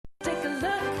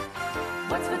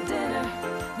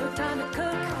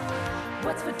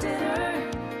What's for dinner?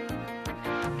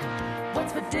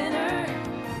 What's for dinner?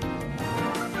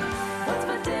 What's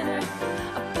for dinner?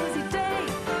 A busy day.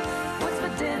 What's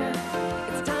for dinner?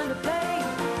 It's time to play.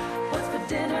 What's for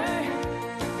dinner?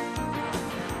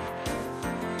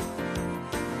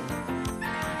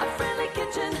 A friendly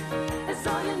kitchen is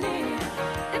all you need.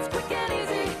 It's quick and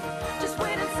easy. Just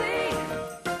wait and see.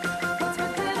 What's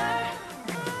for dinner?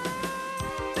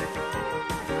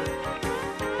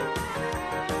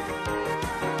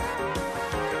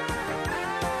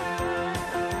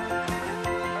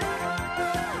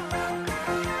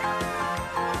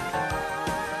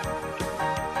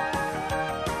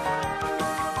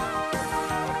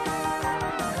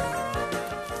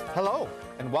 Hello,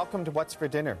 and welcome to What's for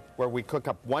Dinner, where we cook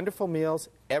up wonderful meals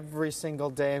every single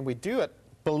day, and we do it,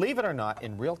 believe it or not,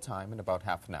 in real time in about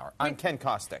half an hour. I'm Ken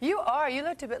Kostick. You are. You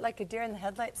looked a bit like a deer in the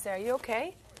headlights there. Are you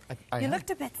okay? You looked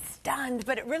a bit stunned,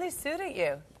 but it really suited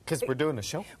you. Because we're doing a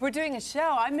show. We're doing a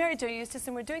show. I'm married to Eustace,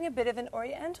 and we're doing a bit of an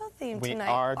Oriental theme tonight,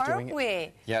 aren't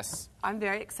we? Yes. I'm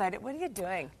very excited. What are you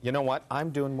doing? You know what?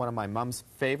 I'm doing one of my mom's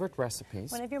favorite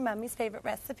recipes. One of your mummy's favorite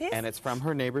recipes? And it's from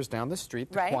her neighbors down the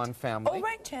street, the Right. Kwan family. Oh,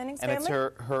 right, Channing's and family. And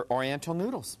it's her Oriental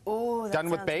noodles. Oh, that done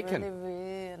with sounds bacon.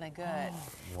 really good.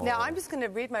 Whoa. Now, I'm just going to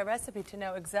read my recipe to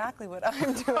know exactly what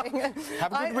I'm doing.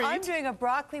 Have a good read. I'm doing a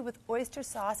broccoli with oyster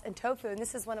sauce and tofu, and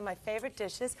this is one of my favorite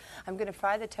dishes. I'm going to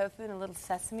fry the tofu in a little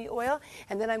sesame oil,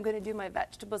 and then I'm going to do my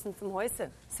vegetables and some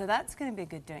hoisin. So that's going to be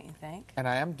good, don't you think? And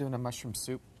I am doing a mushroom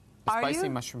soup. A Are spicy you?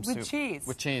 mushroom With soup. cheese?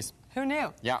 With cheese. Who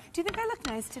knew? Yeah. Do you think I look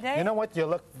nice today? You know what? You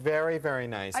look very, very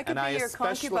nice. I could be your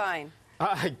concubine.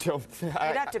 I don't. You'd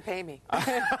have to pay me.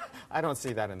 I don't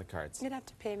see that in the cards. You'd have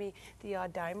to pay me the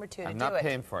odd dime or two to do it. I'm not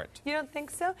paying for it. You don't think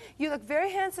so? You look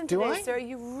very handsome Do today, I? sir.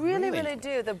 You really, really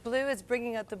do. The blue is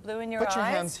bringing out the blue in your eyes. Put your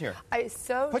hands here. I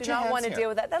so Put do your not hands want to here. deal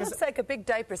with that. That 'Cause- looks like a big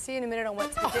diaper. See you in a minute on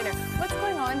What's for Dinner. What's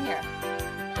going on here?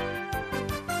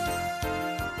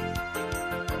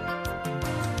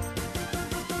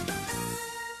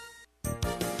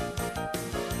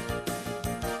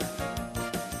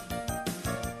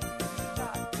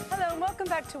 Hello, and welcome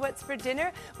back to What's for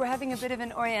Dinner. We're having a bit of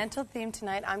an Oriental theme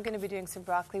tonight. I'm going to be doing some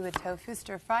broccoli with tofu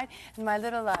stir-fried, and my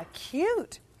little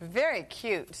very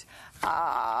cute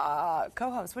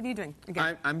co-host. What are you doing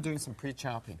again? I'm doing some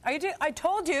pre-chopping. Are you doing? I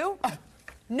told you,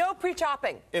 no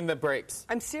pre-chopping. In the breaks.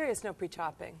 I'm serious, no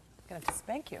pre-chopping. I'm gonna have to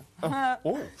spank you.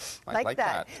 Oh, I like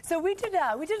that. So we did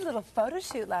a little photo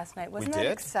shoot last night. Wasn't that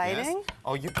exciting? Yes.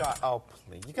 Oh, you got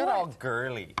please. You got all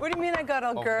girly. What do you mean I got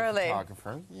all Oh, girly? The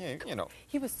photographer. Yeah, you know.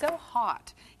 He was so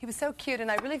hot. He was so cute, and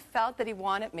I really felt that he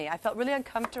wanted me. I felt really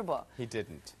uncomfortable. He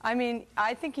didn't. I mean,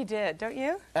 I think he did, don't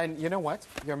you? And you know what?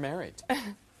 You're married.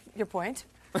 Your point?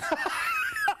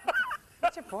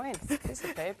 What's your point? It's a piece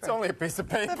of paper. It's only a piece of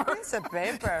paper. It's a piece of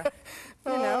paper.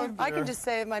 You know, I can just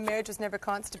say my marriage was never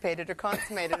constipated or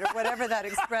consummated or whatever that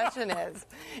expression is.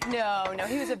 No,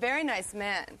 he was a very nice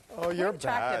man. Oh, you're Very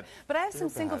attractive. bad. But I have some You're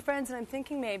single bad. friends, and I'm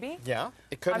thinking maybe. Yeah,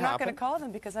 it could I'm happen. not going to call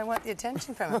them because I want the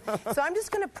attention from them. So I'm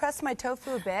just going to press my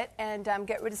tofu a bit and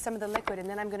get rid of some of the liquid, and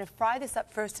then I'm going to fry this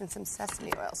up first in some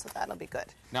sesame oil, so that'll be good.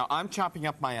 Now, I'm chopping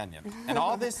up my onion. And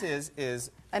all this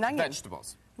is An onion?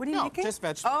 vegetables. What are you no, making? just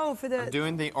vegetables. Oh, for the... I'm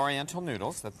doing the Oriental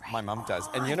noodles that my mom does.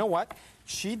 And you know what?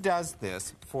 She does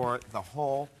this for the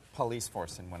whole police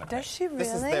force in Winnipeg. Does she This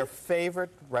is really? their favorite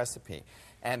recipe.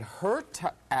 And her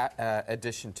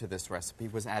addition to this recipe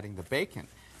was adding the bacon.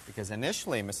 Because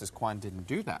initially, Mrs. Kwan didn't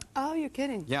do that. Oh, you're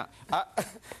kidding. Yeah.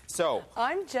 So...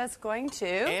 I'm just going to...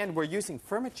 And we're using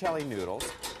vermicelli noodles.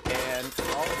 And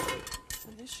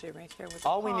This shit right here was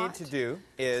all we need hot. to do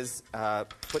is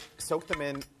soak them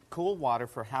in cool water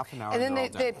for half an hour. And then they're all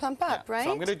they done. plump up, Yeah. right?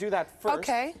 So I'm going to do that first.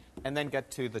 Okay. And then get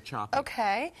to the chopping.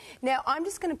 Okay. Now, I'm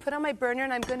just going to put on my burner,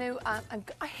 and I'm going to...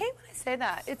 I hate when I say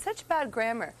that. It's such bad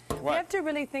grammar. We What? have to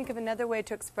really think of another way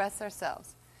to express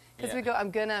ourselves. Because Yeah. we go, I'm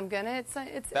gonna. It's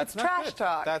That's not trash good.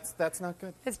 talk. That's not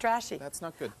good. It's trashy. That's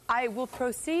not good. I will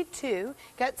proceed to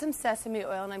get some sesame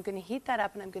oil, and I'm going to heat that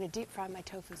up, and I'm going to deep fry my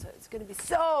tofu, so it's going to be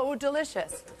so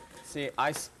delicious. See,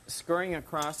 scurrying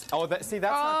across. Oh, see,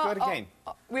 that's not good again.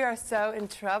 We are so in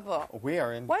trouble. We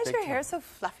are in. Why is big your hair trouble.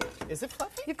 so fluffy? Is it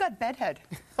fluffy? You've got bedhead.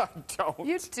 I don't.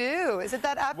 You do. Is it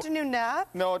that afternoon nap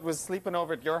No, it was sleeping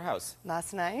over at your house.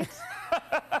 last night?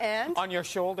 And On your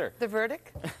shoulder. the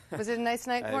verdict? Was it a nice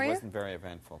night for It you? wasn't very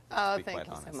eventful. Oh, to be thank quite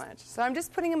you so honest. much. So I'm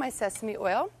just putting in my sesame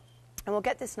oil, and we'll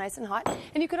get this nice and hot.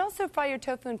 And you could also fry your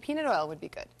tofu in peanut oil would be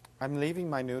good. I'm leaving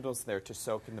my noodles there to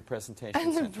soak in the presentation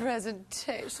And the center.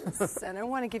 presentation center. I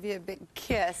want to give you a big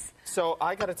kiss. So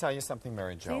I got to tell you something,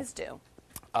 Mary Jo. Please do.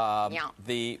 Yeah.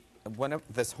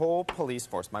 This whole police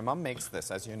force, my mom makes this,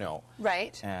 as you know.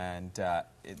 Right. And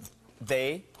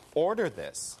they order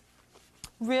this.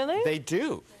 Really? They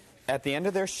do. At the end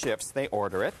of their shifts, they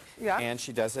order it. Yeah. And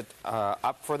she does it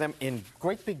up for them in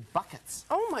great big buckets.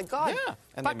 Oh, my God. Yeah.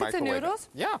 And they Buckets of microwave it. noodles?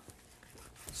 Yeah.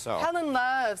 So. Helen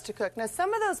loves to cook. Now,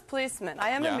 some of those policemen, I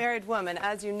am Yeah. a married woman,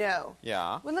 as you know.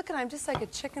 Yeah. Well, look, I'm just like a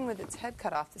chicken with its head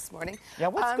cut off this morning. Yeah,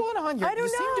 what's going on? I don't You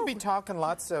seem to know. be talking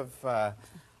lots of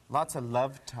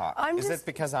love talk. Is just- it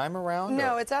because I'm around?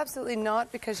 No, or? it's absolutely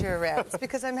not because you're around. It's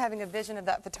because I'm having a vision of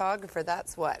that photographer,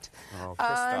 that's what. Oh,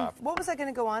 Christoph. What was I going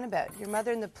to go on about? Your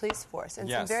mother in the police force and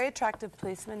some Yes. very attractive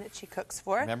policemen that she cooks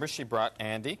for. Remember she brought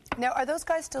Andy? Now, are those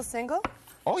guys still single?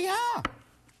 Oh, yeah.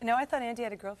 No, I thought Andy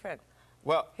had a girlfriend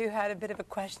Well, who had a bit of a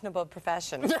questionable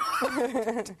profession.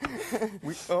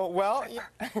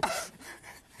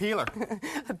 Peeler.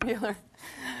 A peeler.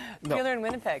 No. Peeler in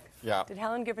Winnipeg. Yeah. Did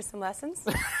Helen give her some lessons?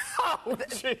 Oh,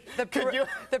 gee. The Could you?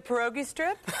 the pierogi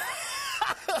strip?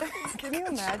 Can you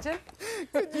imagine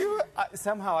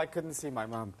Somehow I couldn't see my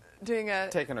mom doing a...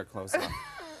 taking her clothes off.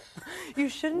 You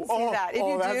shouldn't see Oh, that. If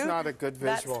oh, you that's do, not a good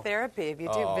visual. That's therapy. If you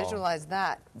do, Oh. visualize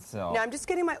that. So- Now, I'm just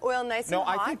getting my oil nice No, and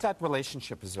hot. I think that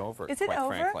relationship is over, Is it quite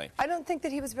over? frankly. I don't think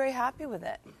that he was very happy with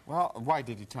it. Well, why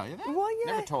did he tell you that? Well,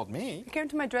 yeah. Never told me. He came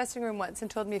to my dressing room once and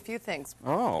told me a few things.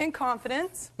 Oh. In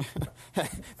confidence.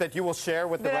 That you will share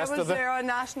with the that I rest was of the... there on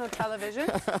national television.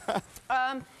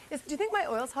 Do you think my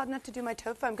oil's hot enough to do my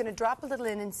tofu? I'm going to drop a little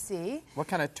in and see. What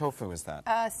kind of tofu is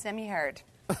that? Semi-hard.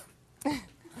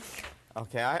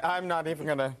 Okay, I'm not even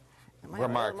going to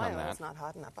remark my on that. oil's not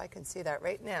hot enough. I can see that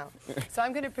right now. So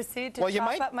I'm going to proceed to Well, you chop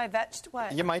might- up my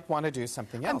vegetables. You might want to do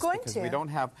something else I'm going because to. we don't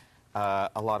have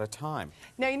a lot of time.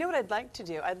 Now, you know what I'd like to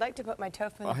do? I'd like to put my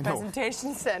tofu in I the know.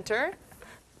 presentation center.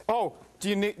 Oh, do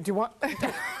you want...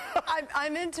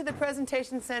 I'm into the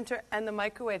presentation center and the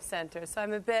microwave center, so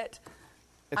I'm a bit...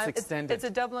 It's extended. It's a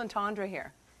double entendre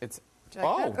here. It's... Do you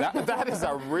like Oh, that is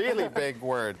a really big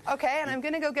word. Okay, and I'm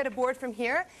going to go get a board from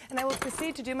here, and I will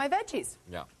proceed to do my veggies.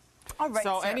 Yeah. All right,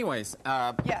 So sir. anyways,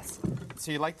 Yes,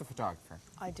 so you like the photographer?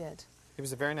 I did. He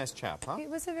was a very nice chap, huh? He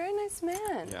was a very nice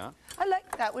man. Yeah. I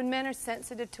like that when men are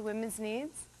sensitive to women's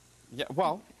needs. Yeah,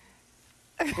 well...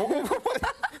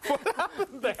 what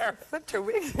happened there? Flipped her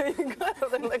wig. You got a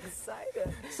little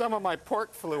excited. Some of my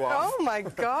pork flew off. Oh my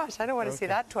gosh, I don't want to see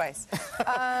that twice.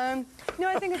 No,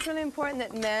 I think it's really important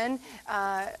that men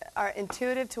are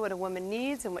intuitive to what a woman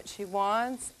needs and what she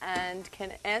wants and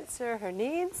can answer her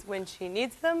needs when she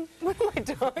needs them. What am I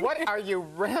doing? What are you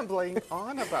rambling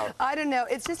on about? I don't know.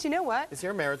 It's just, you know what? Is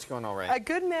your marriage going all A right?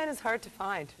 good man is hard to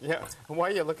find. Yeah. Why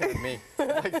are you looking at me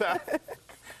like that?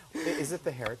 Is it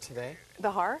the hair today?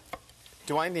 The heart?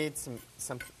 Do I need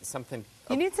something?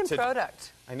 You need some to-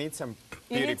 product. I need some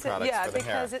You beauty need some, products yeah, for the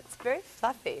hair. because it's very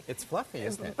fluffy. It's fluffy,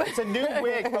 isn't it? It's a new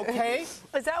wig, okay?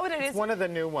 Is that what it It's is? one of the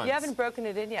new ones. You haven't broken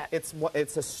it in yet. It's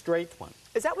a straight one.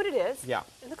 Is that what it is? Yeah.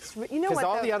 It looks, you know Because what?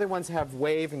 all though? the other ones have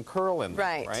wave and curl in them,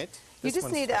 Right. right? You This just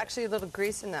one's need straight. actually a little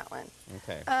grease in that one.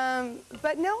 Okay.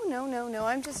 But no.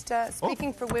 I'm just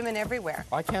speaking for women everywhere.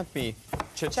 I can't be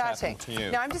chit-chatting to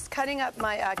you. Now I'm just cutting up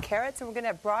my carrots, and we're going to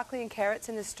have broccoli and carrots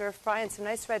in the stir fry, and some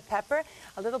nice red pepper,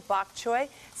 a little bok choy,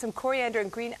 some coriander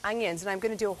and green onions, and I'm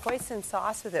going to do a hoisin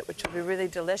sauce with it, which will be really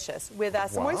delicious, with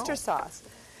some Wow. oyster sauce.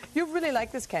 You really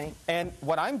like this, Kenny? And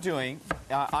what I'm doing,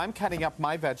 I'm cutting up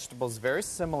my vegetables very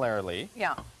similarly.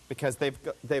 Yeah. Because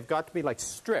they've got to be like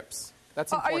strips.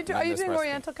 That's Are important. you in doing this recipe.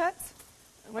 Oriental cuts?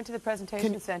 I went to the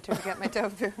presentation center to get my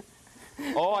tofu.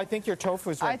 Oh, I think your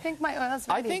tofu's ready. I think my oil's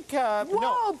I ready. think Whoa,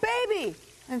 no. baby!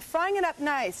 I'm frying it up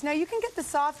nice. Now, you can get the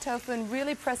soft tofu and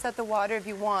really press out the water if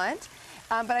you want,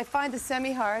 but I find the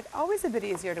semi-hard always a bit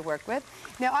easier to work with.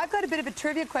 Now, I've got a bit of a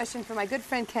trivia question for my good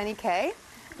friend Kenny Kay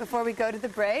before we go to the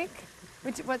break.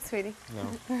 What, sweetie?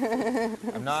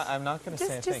 No. I'm not going to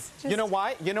say a thing. You know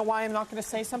why? You know why I'm not going to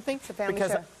say something? It's a family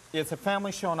because show. It's a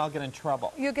family show and I'll get in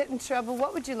trouble. You'll get in trouble.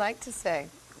 What would you like to say?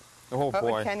 Oh, What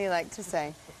boy. would Kenny like to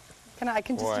say? I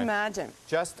can just Boy. imagine.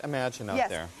 Just imagine out Yes.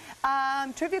 there.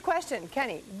 Trivia question,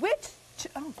 Kenny. Oh,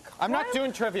 God. I'm not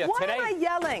doing trivia today. Why am I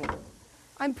yelling?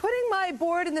 I'm putting my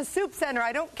board in the soup center.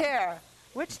 I don't care.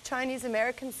 Which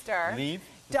Chinese-American star Leave.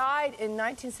 died in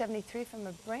 1973 from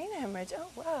a brain hemorrhage? Oh,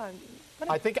 wow. What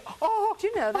a- I think. Oh, Do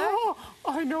you know that? Oh,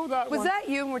 I know that Was one. that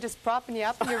you and we're just propping you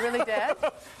up and you're really dead?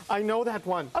 I know that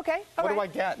one. Okay. all What do right.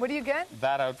 I get? What do you get?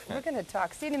 That We're outfit. going to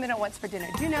talk. See you in a minute. What's for dinner?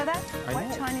 Do you know that? I What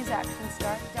know. Chinese action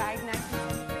star died in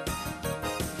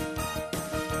 1973?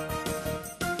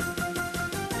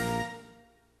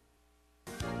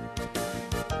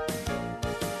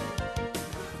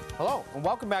 Hello, and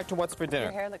welcome back to What's for Your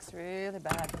Dinner. hair looks really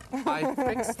bad. I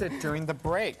fixed it during the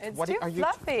break. It's What too are you?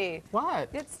 fluffy. What?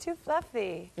 It's too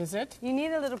fluffy. Is it? You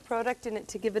need a little product in it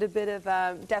to give it a bit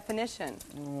of definition.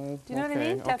 Do you know what I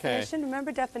mean? okay. Definition.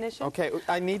 Remember definition? Okay,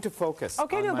 I need to focus.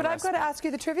 Okay, on no, my but I've got recipe. to ask you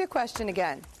the trivia question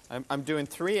again. I'm doing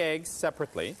 3 eggs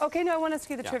separately. Okay, no, I want to ask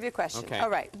you the Yeah. trivia question. Okay.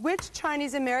 All right. Which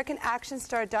Chinese-American action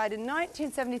star died in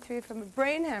 1973 from a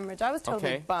brain hemorrhage? I was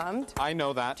totally Okay. bummed. I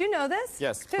know that. Do you know this?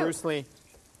 Yes, Who? Bruce Lee.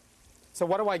 So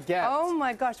what do I get? Oh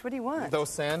my gosh, what do you want? Those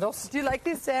sandals? Do you like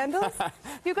these sandals?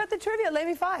 You got the trivia. Lay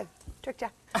me 5. Trick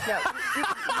Jack.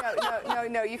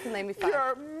 No, you can lay me 5.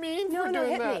 You're mean No, for no,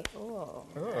 doing hit that. me. Oh,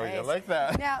 Oh, you nice. like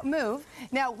that? Now, move.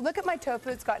 Now, look at my tofu.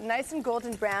 It's got nice and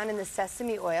golden brown in the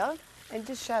sesame oil. And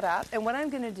just shut up. And what I'm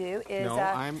going to do is No,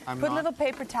 I'm put a not. little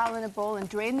paper towel in a bowl and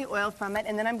drain the oil from it.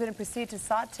 And then I'm going to proceed to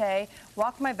saute,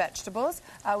 wok my vegetables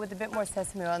with a bit more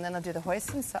sesame oil. And then I'll do the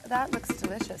hoisin. That looks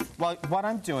delicious. Well, what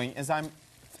I'm doing is I'm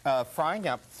frying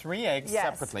up 3 eggs Yes,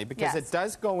 separately because yes. it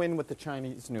does go in with the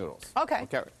Chinese noodles. Okay.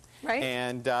 Right.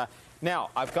 And now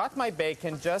I've got my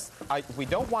bacon. We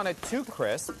don't want it too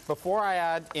crisp before I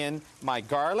add in my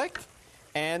garlic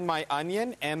and my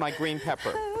onion and my green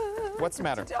pepper. What's the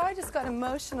matter? I just got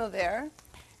emotional there.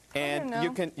 And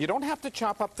know. you don't have to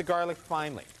chop up the garlic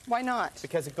finely Why not?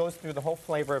 because it goes through the whole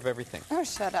flavor of everything. Oh,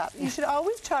 shut up. You should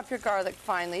always chop your garlic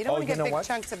finely. You don't want to you get know big what?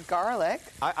 chunks of garlic.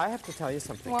 I have to tell you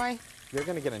something. Why? You're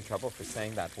going to get in trouble for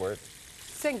saying that word.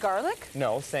 Saying garlic?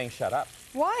 No, saying shut up.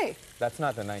 Why? That's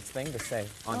not a nice thing to say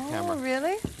on camera. Oh,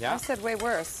 really? Yeah. I said way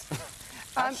worse.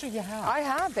 Actually, you have. I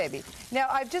have, baby. Now,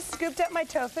 I've just scooped up my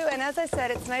tofu, and as I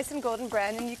said, it's nice and golden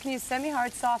brown, and you can use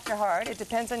semi-hard, soft, or hard. It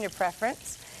depends on your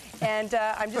preference. And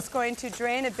I'm just going to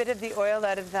drain a bit of the oil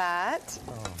out of that.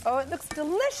 Oh, it looks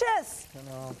delicious.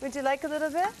 Would you like a little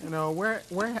bit? You know, where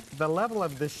the level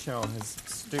of this show has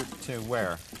stooped to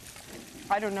where?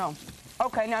 I don't know.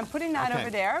 Okay, now I'm putting that over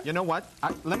there. You know what?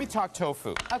 Let me talk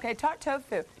tofu Okay, talk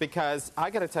tofu. because I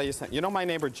got to tell you something. You know my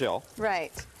neighbor Jill?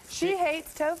 Right. She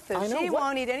hates tofu. I know, She what-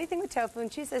 won't eat anything with tofu,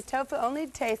 and she says tofu only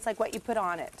tastes like what you put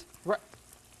on it. Right.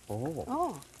 Oh.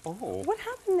 Oh, Oh. what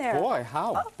happened there? Boy,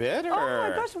 how bitter. Oh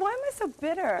my gosh, why am I so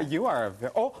bitter? You are a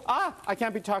very... I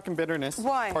can't be talking bitterness.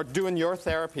 Why? Or doing your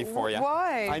therapy for you.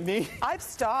 Why? I need... I've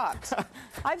stopped.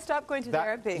 I've stopped going to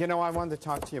therapy. You know, I wanted to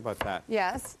talk to you about that.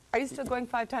 Yes. Are you still going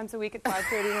 5 times a week at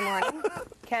 5:30 in the morning?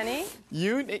 Kenny?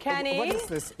 Kenny? What is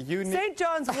this? You need... St.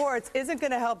 John's warts isn't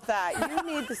going to help that.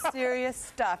 You need the serious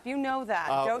stuff. You know that.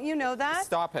 Don't you know that?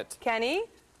 Stop it. Kenny?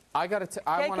 I got to...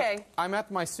 KK. I'm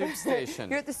at my soup station.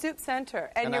 You're at the soup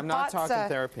center. And your I'm not pot's, talking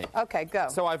therapy. Okay, go.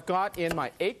 So I've got in my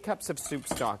 8 cups of soup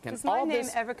stock and Does my all name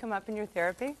this... ever come up in your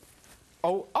therapy?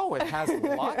 Oh, it has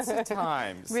lots of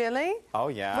times. Really? Oh,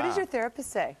 yeah. What does your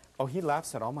therapist say? Oh, he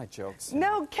laughs at all my jokes.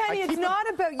 No, Kenny, it's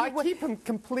not about you. I keep him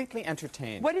completely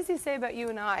entertained. What does he say about you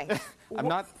and I? I'm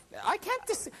not... I can't...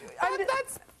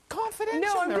 That's confidential,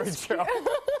 No, I'm Mary just- Jo.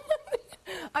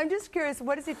 I'm just curious,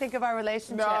 what does he think of our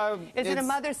relationship? No, is it a it's-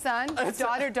 mother-son,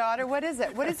 daughter-daughter? What is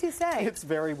it? What does he say? It's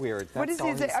very weird. That's What does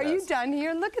all he say? Are you says. done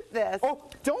here? Look at this. Oh,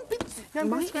 don't be... No, I'm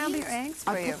my gonna scramble your eggs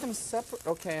for I you. put them separate.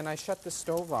 Okay, and I shut the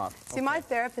stove off. See, my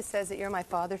therapist says that you're my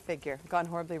father figure. Gone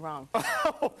horribly wrong.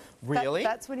 Really?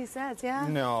 That's what he says, yeah?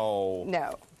 No.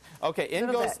 No. Okay, in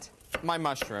Little goes bit. my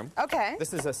mushroom. Okay.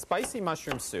 This is a spicy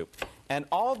mushroom soup. And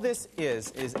all this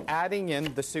is adding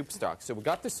in the soup stock. So we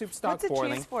got the soup stock What's the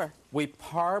boiling. cheese for? We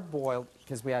parboiled,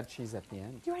 because we add cheese at the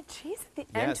end. You had cheese at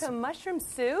the end Yes. to a mushroom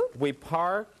soup? We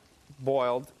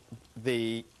parboiled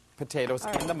the potatoes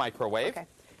All right. in the microwave. Okay.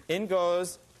 In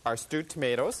goes our stewed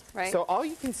tomatoes. Right. So all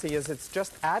you can see is it's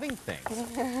just adding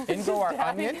things. In go our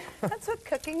onion. That's what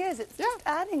cooking is. It's just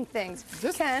adding things.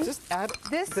 Just add.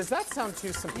 this- Does that sound too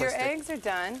simplistic? Your eggs are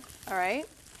done, all right?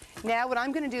 Now what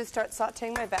I'm going to do is start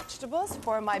sauteing my vegetables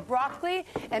for my broccoli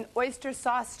and oyster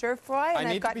sauce stir fry. And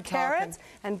need I've to got be carrots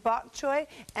and bok choy.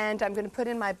 And I'm going to put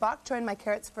in my bok choy and my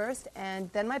carrots first, and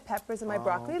then my peppers and my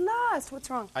broccoli last. What's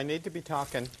wrong? I need to be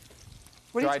talking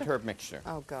What are you dried herb mixture.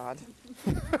 Oh, God.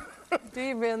 Do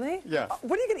you really? Yeah.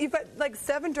 What are you going to... You've got like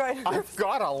 7 dried herbs. I've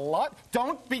got a lot.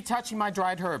 Don't be touching my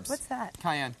dried herbs. What's that?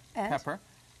 Cayenne And? pepper,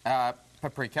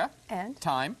 paprika, And?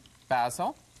 thyme,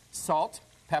 basil, salt,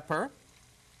 pepper,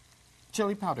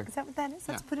 chili powder. Is that what that is?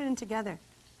 Let's Yeah. put it in together.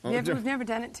 Oh, We've never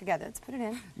done it together. Let's put it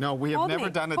in. No, we have Hold never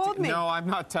me. done it. Hold me. No, I'm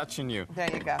not touching you.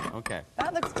 There you go. Okay.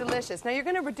 That looks delicious. Now you're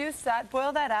going to reduce that,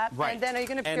 boil that up, Right. and then are you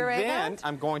going to puree And then that?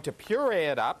 I'm going to puree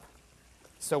it up.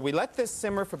 So we let this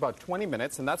simmer for about 20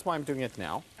 minutes, and that's why I'm doing it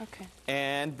now. Okay.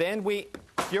 And then we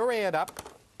puree it up,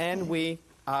 and we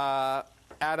add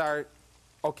our...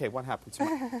 Okay, what happens?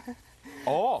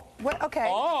 Oh. What? Okay.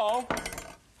 Oh.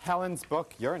 Helen's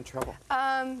book, you're in trouble.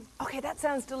 Okay, that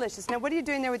sounds delicious. Now, what are you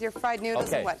doing there with your fried noodles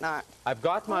Okay. and whatnot? I've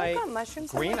got my I've got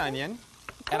mushrooms green somewhere. onion,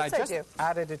 Of and I course I just do.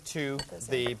 added it to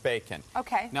the bacon.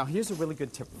 Okay. Now, here's a really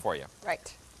good tip for you.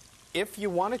 Right. If you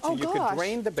wanted to, Oh, you gosh. could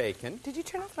drain the bacon. Did you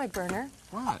turn off my burner?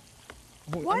 What?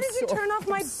 Why did you turn off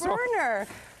my burner?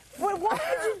 Why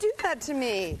did you do that to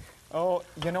me? Oh,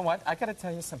 you know what? I got to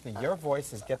tell you something. Your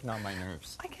voice is getting on my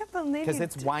nerves. I can't believe Because you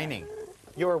it's did whining.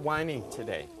 You're whining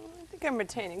today. that. I think I'm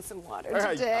retaining some water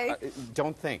today.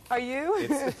 Don't think. Are you?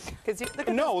 Because you look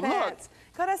at No, those look. pants.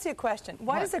 Got to ask you a question.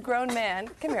 Why does a grown man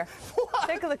come here?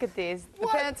 Take a look at these. The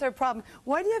pants are a problem.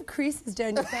 Why do you have creases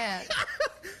down your pants?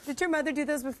 Did your mother do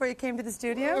those before you came to the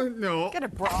studio? No. Get a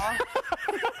bra.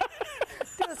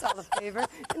 Do us all a favor.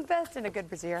 Invest in a good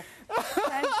brassiere.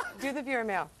 And do the viewer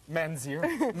mail. Man's ear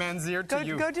to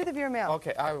you. Go do the viewer mail.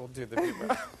 Okay, I will do the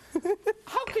viewer.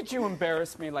 How could you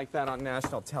embarrass me like that on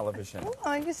national television?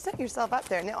 Oh, you set yourself up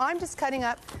there. Now I'm just cutting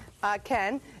up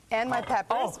Ken and my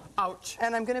peppers. Oh, ouch.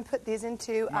 And I'm going to put these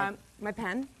into my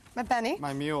penny.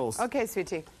 My mules. Okay,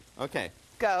 sweetie. Okay.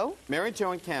 Go. Mary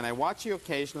Jo and Ken, I watch you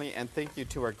occasionally and think you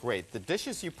two are great. The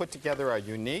dishes you put together are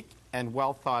unique and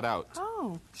well thought out.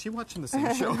 Oh. She watching the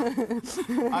same show.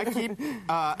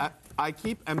 I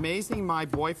keep amazing my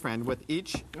boyfriend with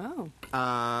each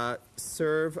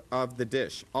serve of the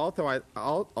dish.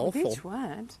 With each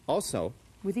what? Also,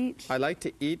 With each. I like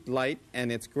to eat light,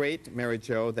 and it's great, Mary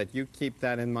Jo, that you keep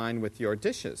that in mind with your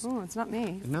dishes. Oh, it's not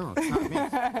me. No,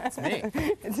 it's not me.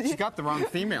 It's me. She got the wrong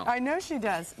female. I know she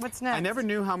does. What's next? I never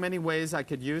knew how many ways I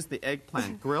could use the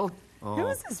eggplant. Grilled. Oh. Who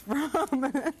is this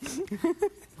from?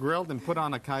 Grilled and put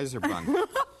on a Kaiser bun.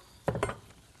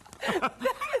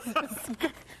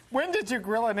 When did you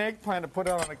grill an eggplant and put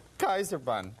it on a Kaiser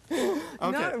bun? Okay.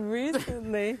 Not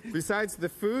recently. Besides the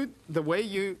food, the way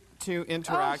you two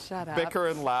interact, shut up. bicker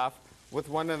and laugh with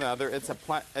one another, it's a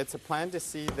plan to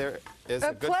see there is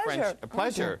a good pleasure. friendship. A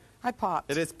pleasure. I popped.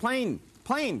 It is plain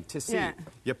to see. Yeah.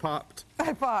 You popped.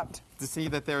 I popped. To see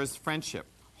that there is friendship.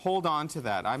 Hold on to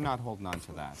that. I'm not holding on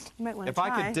to that. You might wanna If I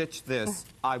try. could ditch this,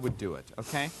 I would do it,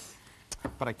 okay?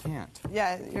 But I can't.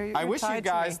 Yeah, you're I wish you tied to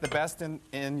guys me. the best in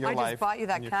your I life. just bought you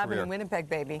that and your cabin career. in Winnipeg,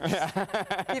 baby.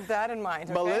 Keep that in mind,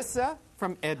 okay? Melissa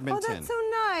from Oh, Edmonton. that's so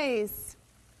nice.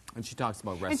 And she talks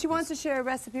about recipes. And she wants to share a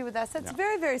recipe with us. That's Yeah.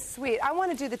 very, very sweet. I want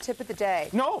to do the tip of the day.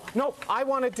 No, I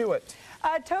want to do it.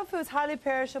 Tofu is highly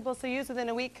perishable, so use within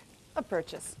a week of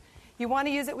purchase. You want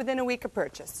to use it within a week of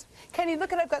purchase. Kenny,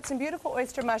 look at I've got some beautiful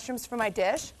oyster mushrooms for my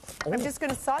dish. I'm just going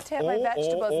to saute up my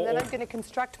vegetables, and then I'm going to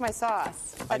construct my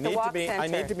sauce at the wok center. I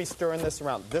need to be stirring this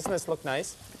around. Doesn't this look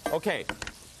nice? Okay,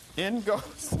 in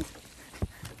goes.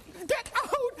 Get out!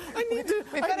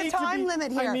 We've got a time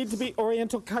limit here. I need to be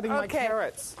Oriental cutting my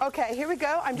carrots. Okay, here we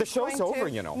go. The show's over,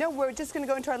 you know. No, we're just going to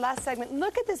go into our last segment.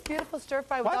 Look at this beautiful stir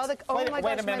fry with What? all the. Oh Wait- my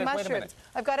wait a gosh, minute, my wait a mushrooms. minute.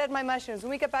 I've got to add my mushrooms. When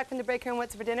we get back from the break here on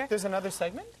What's for Dinner. There's another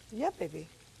segment? Yeah, baby.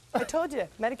 I told you,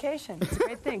 medication. It's a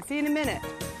great thing. See you in a minute.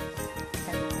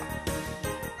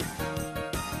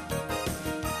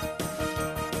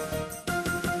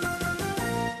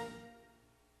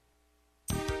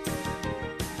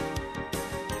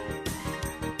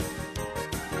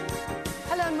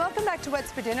 Hello and welcome back to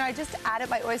What's for Dinner. I just added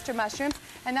my oyster mushrooms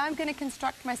and now I'm going to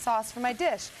construct my sauce for my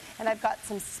dish. And I've got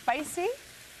some spicy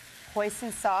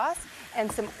hoisin sauce and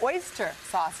some oyster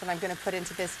sauce that I'm going to put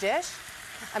into this dish.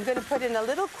 I'm going to put in a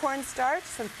little cornstarch,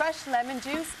 some fresh lemon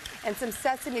juice, and some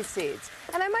sesame seeds.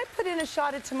 And I might put in a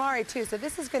shot of tamari too, so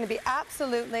this is going to be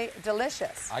absolutely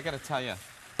delicious. I got to tell you,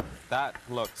 that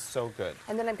looks so good.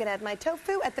 And then I'm going to add my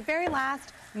tofu at the very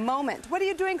last moment. What are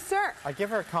you doing, sir? I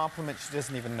give her a compliment, she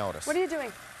doesn't even notice. What are you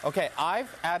doing? Okay,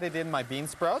 I've added in my bean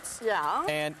sprouts. Yeah.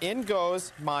 And in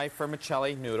goes my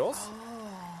vermicelli noodles.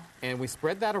 And we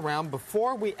spread that around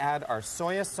before we add our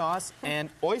soya sauce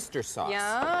and oyster sauce.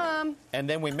 Yum. And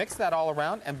then we mix that all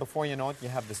around, and before you know it, you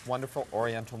have this wonderful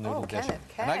Oriental noodle dish. Kenneth,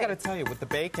 And I okay. got to tell you, with the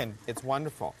bacon, it's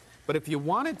wonderful. But if you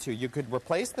wanted to, you could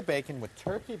replace the bacon with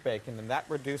turkey bacon, and that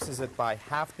reduces it by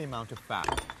half the amount of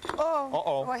fat.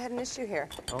 Oh, I had an issue here.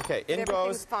 Okay, in Everything's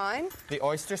goes fine. the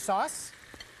oyster sauce.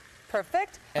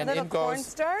 Perfect. And a little in goes-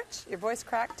 cornstarch. Your voice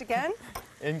cracked again.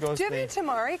 In goes Do you have the... any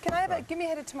tamari? Can I have a, give me a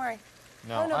head of tamari?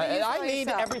 No, Oh, no, but you I saw need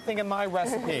yourself. everything in my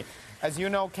recipe. As you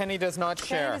know, Kenny does not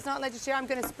share. Kenny does not let you share. I'm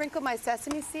going to sprinkle my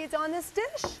sesame seeds on this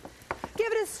dish.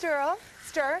 Give it a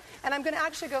stir, and I'm going to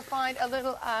actually go find a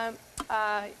little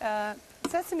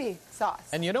sesame sauce.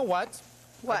 And you know what?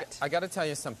 What? I got to tell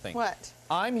you something. What?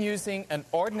 I'm using an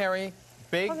ordinary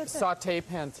big Oh, that's it. saute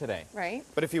pan today. Right.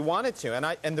 But if you wanted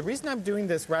to, and the reason I'm doing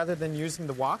this rather than using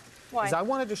the wok Why? is I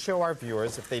wanted to show our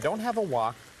viewers, if they don't have a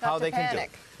wok, Not how to they can do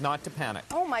panic. it. Not to panic.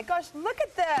 Oh my gosh, look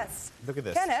at this. Look at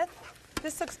this. Kenneth,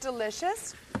 this looks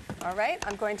delicious. All right,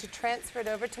 I'm going to transfer it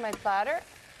over to my platter.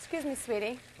 Excuse me,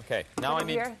 sweetie. Okay, now I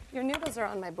need, Your noodles are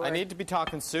on my board. I need to be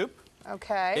talking soup.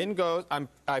 Okay. In goes,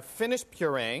 I finished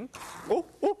pureeing. Oh,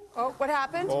 oh, Oh, what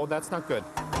happened? oh, that's not good.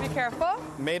 Be careful.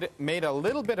 Made a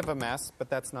little bit of a mess, but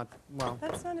that's not, well,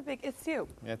 That's not a big, it's you.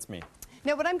 it's me.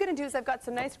 Now, what I'm going to do is I've got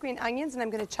some nice green onions, and I'm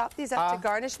going to chop these up to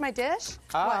garnish my dish.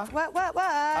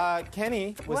 What?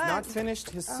 Kenny was What? not finished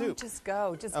his Oh, soup. just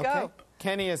go, just Okay. go.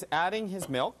 Kenny is adding his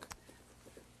milk,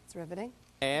 It's riveting.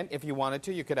 and if you wanted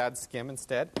to, you could add skim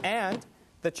instead, and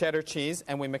the cheddar cheese,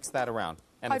 and we mix that around,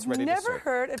 and it's I've ready to never serve.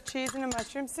 heard of cheese in a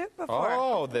mushroom soup before.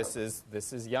 Oh, this is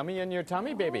yummy in your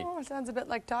tummy, baby. Oh, sounds a bit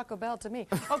like Taco Bell to me.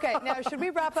 Okay, now should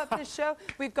we wrap up this show?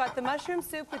 We've got the mushroom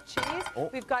soup with cheese. Oh.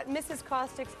 We've got Mrs.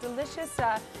 Caustic's delicious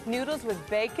noodles with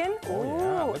bacon. Oh,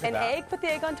 yeah, look at an that. egg. Put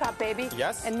the egg on top, baby.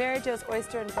 Yes. And Mary Jo's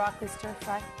oyster and broccoli stir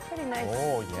fry. Pretty nice.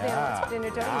 Oh, today on yeah. What's for dinner,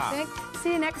 don't Yeah. you think?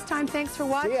 See you next time. Thanks for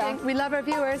watching. ya. We love our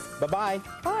viewers. Bye-bye.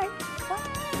 Bye.